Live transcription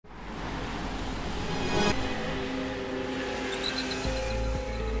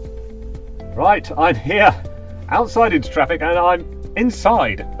Right, I'm here outside Intertraffic and I'm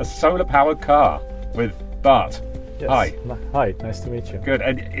inside a solar powered car with Bart. Yes. Hi. Hi, nice to meet you. Good,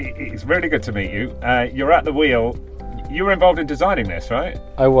 and it's really good to meet you. You're at the wheel. You were involved in designing this, right?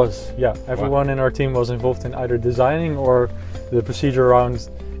 I was, yeah. Everyone in our team was involved in either designing or the procedure around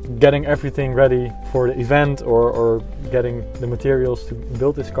getting everything ready for the event or getting the materials to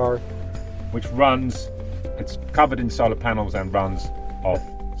build this car. Which runs, it's covered in solar panels and runs off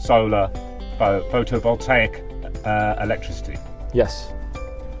solar, photovoltaic electricity. Yes.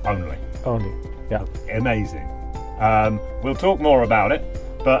 Only. Only, yeah. Amazing. We'll talk more about it,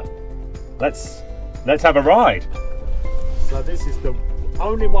 but let's have a ride. So this is the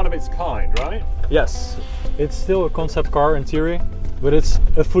only one of its kind, right? Yes. It's still a concept car in theory, but it's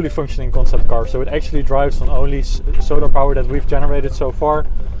a fully functioning concept car. So it actually drives on only solar power that we've generated so far.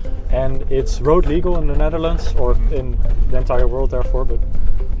 And it's road legal in the Netherlands, or in the entire world therefore, but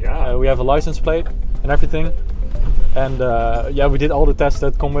yeah, we have a license plate and everything. And yeah, we did all the tests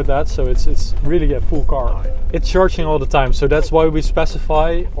that come with that, so it's really a full car. It's charging all the time, so that's why we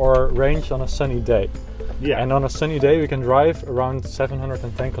specify our range on a sunny day. Yeah. And on a sunny day we can drive around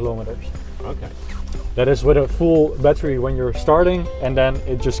 710 kilometers. Okay. That is with a full battery when you're starting, and then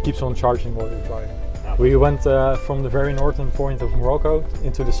it just keeps on charging while you're driving. We went from the very northern point of Morocco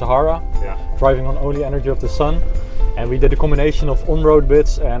into the Sahara, driving on only energy of the sun. And we did a combination of on-road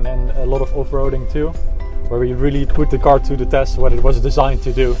bits and a lot of off-roading too, where we really put the car to the test what it was designed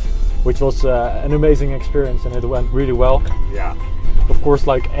to do, which was an amazing experience, and it went really well. Yeah. Of course,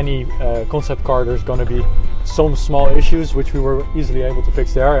 like any concept car, there's going to be some small issues which we were easily able to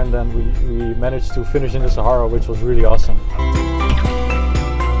fix there, and then we managed to finish in the Sahara, which was really awesome.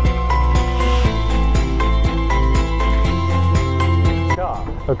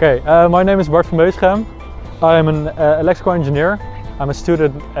 Okay, my name is Bart van Beusichem. I'm an electrical engineer. I'm a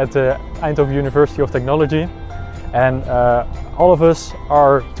student at the Eindhoven University of Technology, and all of us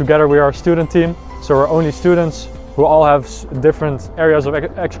are together. We are a student team, so we're only students who all have different areas of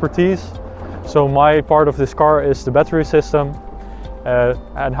expertise. So my part of this car is the battery system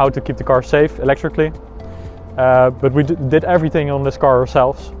and how to keep the car safe electrically. But we did everything on this car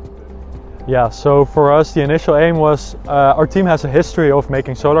ourselves. Yeah, so for us the initial aim was, our team has a history of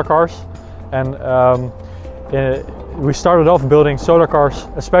making solar cars, and we started off building solar cars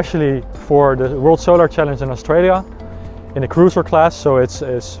especially for the World Solar Challenge in Australia in the cruiser class, so it's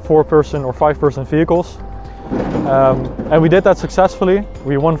 4-person or 5-person vehicles. And we did that successfully.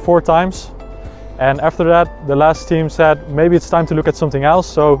 We won 4 times, and after that the last team said maybe it's time to look at something else.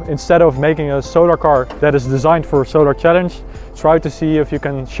 So instead of making a solar car that is designed for a solar challenge, try to see if you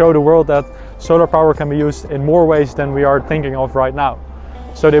can show the world that solar power can be used in more ways than we are thinking of right now.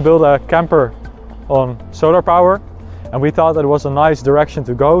 So they built a camper on solar power, and we thought that it was a nice direction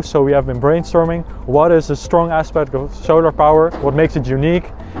to go. So we have been brainstorming what is a strong aspect of solar power, what makes it unique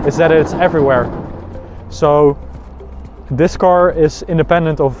is that it's everywhere. So this car is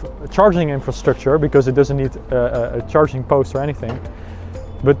independent of charging infrastructure because it doesn't need a charging post or anything.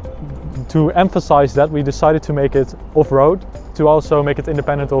 But to emphasize that, we decided to make it off-road, to also make it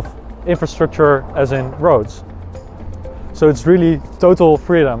independent of infrastructure as in roads. So it's really total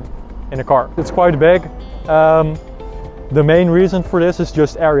freedom in a car. It's quite big. The main reason for this is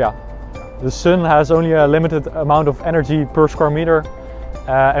just area. The sun has only a limited amount of energy per square meter,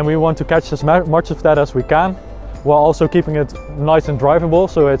 and we want to catch as much of that as we can, while also keeping it nice and drivable.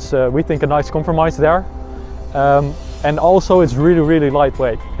 So it's, we think, a nice compromise there. And also it's really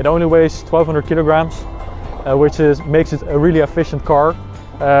lightweight. It only weighs 1200 kilograms, which makes it a really efficient car.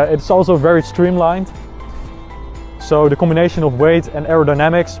 It's also very streamlined. So the combination of weight and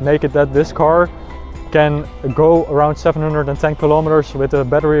aerodynamics make it that this car can go around 710 kilometers with a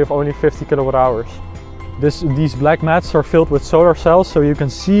battery of only 50 kilowatt hours. These black mats are filled with solar cells, so you can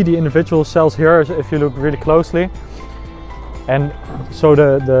see the individual cells here if you look really closely. And so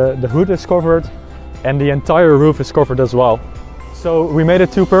the hood is covered, and the entire roof is covered as well. So we made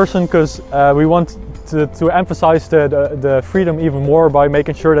it 2-person because we want to emphasize the freedom even more by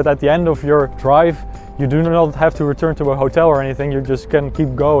making sure that at the end of your drive you do not have to return to a hotel or anything, you just can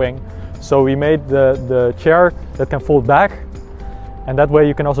keep going. So we made the chair that can fold back, and that way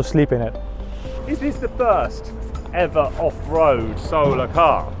you can also sleep in it. Is this the first ever off-road solar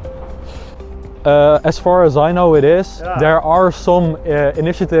car? As far as I know it is. Yeah. There are some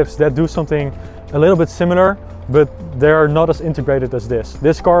initiatives that do something a little bit similar, but they're not as integrated as this.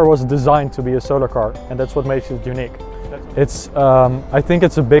 This car was designed to be a solar car, and that's what makes it unique. It's, I think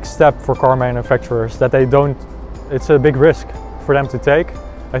it's a big step for car manufacturers that they don't, it's a big risk for them to take.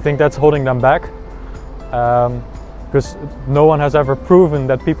 I think that's holding them back. because no one has ever proven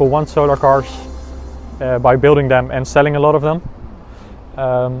that people want solar cars by building them and selling a lot of them.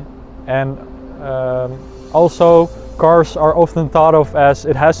 Also, cars are often thought of as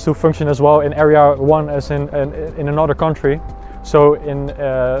it has to function as well in area 1 as in another country. So in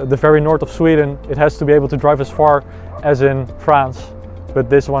the very north of Sweden, it has to be able to drive as far as in France. But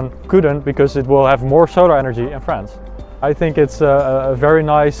this one couldn't because it will have more solar energy in France. I think it's a very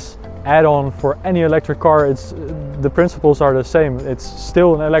nice add-on for any electric car. The principles are the same. It's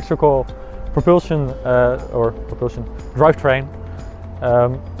still an electrical propulsion drivetrain.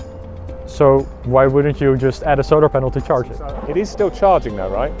 So why wouldn't you just add a solar panel to charge it? It is still charging though,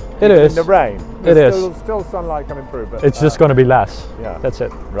 right? It is. In the rain. There's still sunlight coming through, but it's just going to be less. Yeah. That's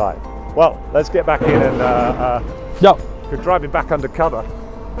it. Right. Well, let's get back in and yeah. you're driving back undercover.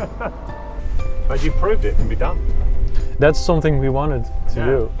 But you proved it can be done. That's something we wanted to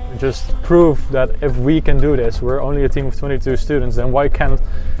do. Just prove that if we can do this, we're only a team of 22 students, then why can't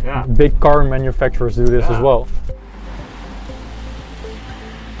big car manufacturers do this as well?